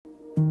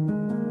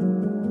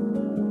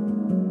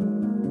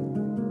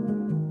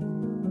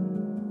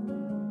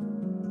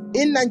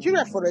In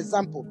Nigeria, for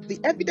example, the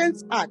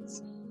Evidence Act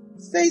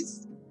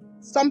says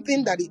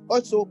something that it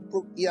also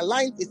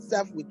aligns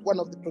itself with one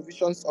of the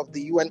provisions of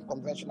the UN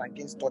Convention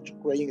Against Torture,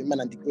 Cruel, Inhuman,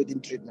 and Degrading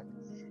Treatment.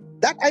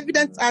 That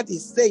Evidence Act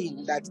is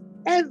saying that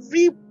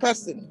every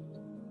person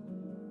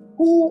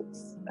who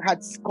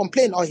has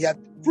complained or he has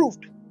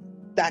proved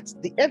that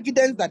the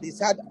evidence that is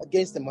had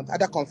against them,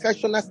 either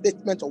confessional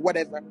statement or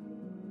whatever,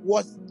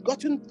 was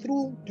gotten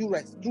through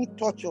duress, through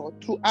torture,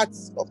 through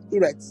acts of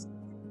duress,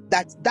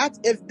 that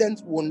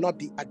evidence will not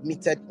be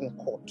admitted in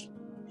court.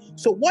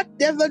 So what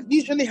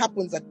usually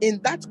happens that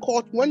in that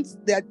court, once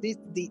this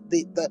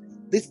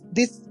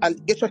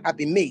allegation has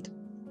been made,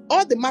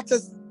 all the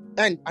matters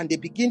end and they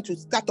begin to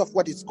start off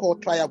what is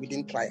called trial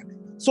within trial.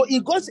 So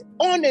it goes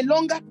on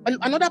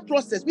another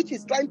process, which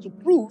is trying to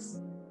prove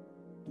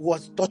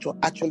was torture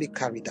actually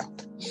carried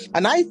out.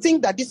 And I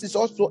think that this is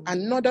also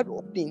another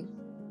thing,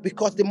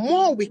 because the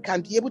more we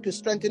can be able to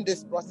strengthen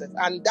this process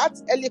and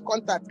that early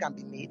contact can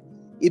be made,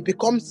 it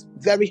becomes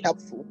very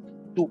helpful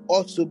to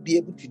also be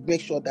able to make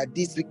sure that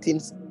these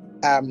victims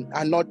are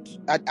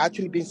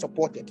actually being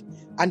supported.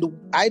 And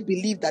I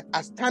believe that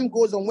as time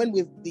goes on, when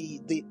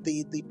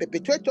the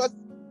perpetrators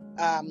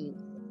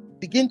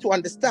begin to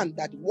understand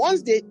that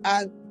once they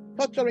are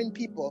torturing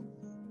people,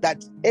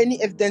 that any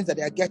evidence that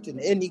they are getting,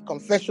 any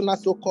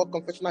so-called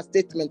confessional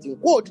statement in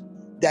court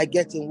they are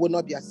getting will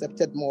not be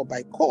accepted more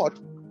by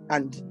court,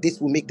 and this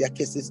will make their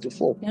cases to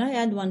fall. Can I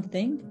add one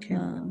thing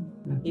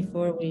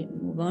before we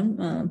move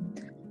on?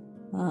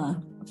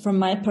 From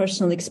my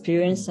personal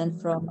experience and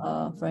from,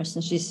 for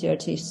instance,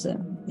 GCRT's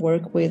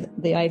work with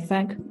the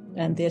IFAC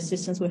and the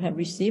assistance we have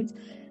received,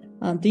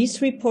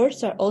 these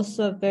reports are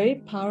also a very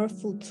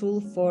powerful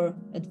tool for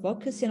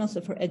advocacy and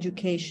also for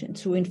education,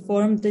 to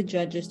inform the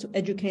judges, to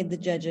educate the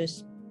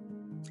judges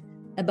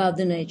about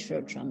the nature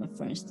of trauma,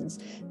 for instance.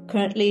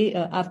 Currently,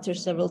 after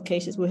several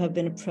cases, we have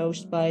been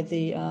approached by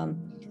the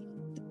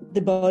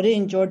body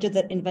in Djordje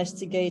that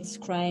investigates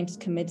crimes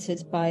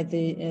committed by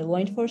the law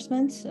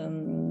enforcement,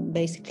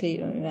 basically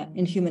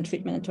inhuman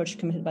treatment and torture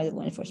committed by the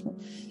law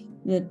enforcement,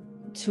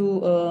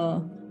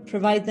 to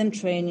provide them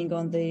training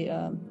on the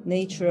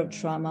nature of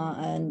trauma,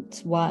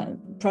 and why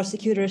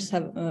prosecutors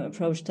have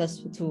approached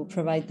us to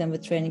provide them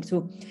with training.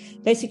 To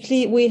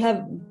basically, we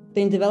have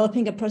been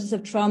developing a process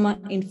of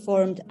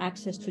trauma-informed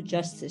access to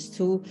justice,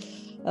 to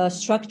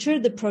structure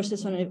the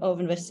process of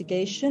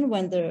investigation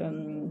when the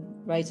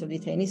rights of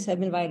detainees have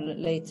been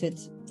violated,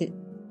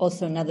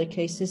 also in other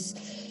cases,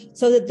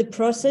 so that the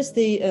process,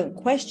 the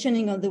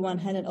questioning on the one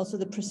hand, and also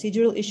the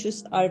procedural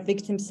issues are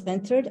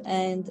victim-centered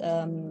and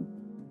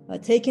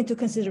take into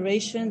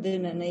consideration the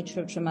nature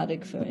of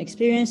traumatic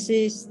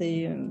experiences,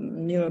 the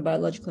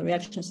neurobiological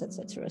reactions,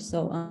 etc.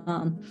 So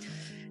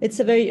it's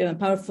a very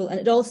powerful, and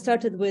it all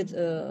started with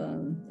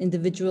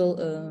individual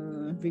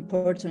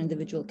reports or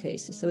individual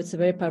cases. So it's a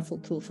very powerful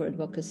tool for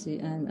advocacy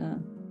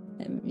and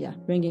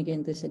bringing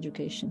in this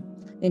education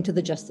into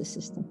the justice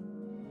system.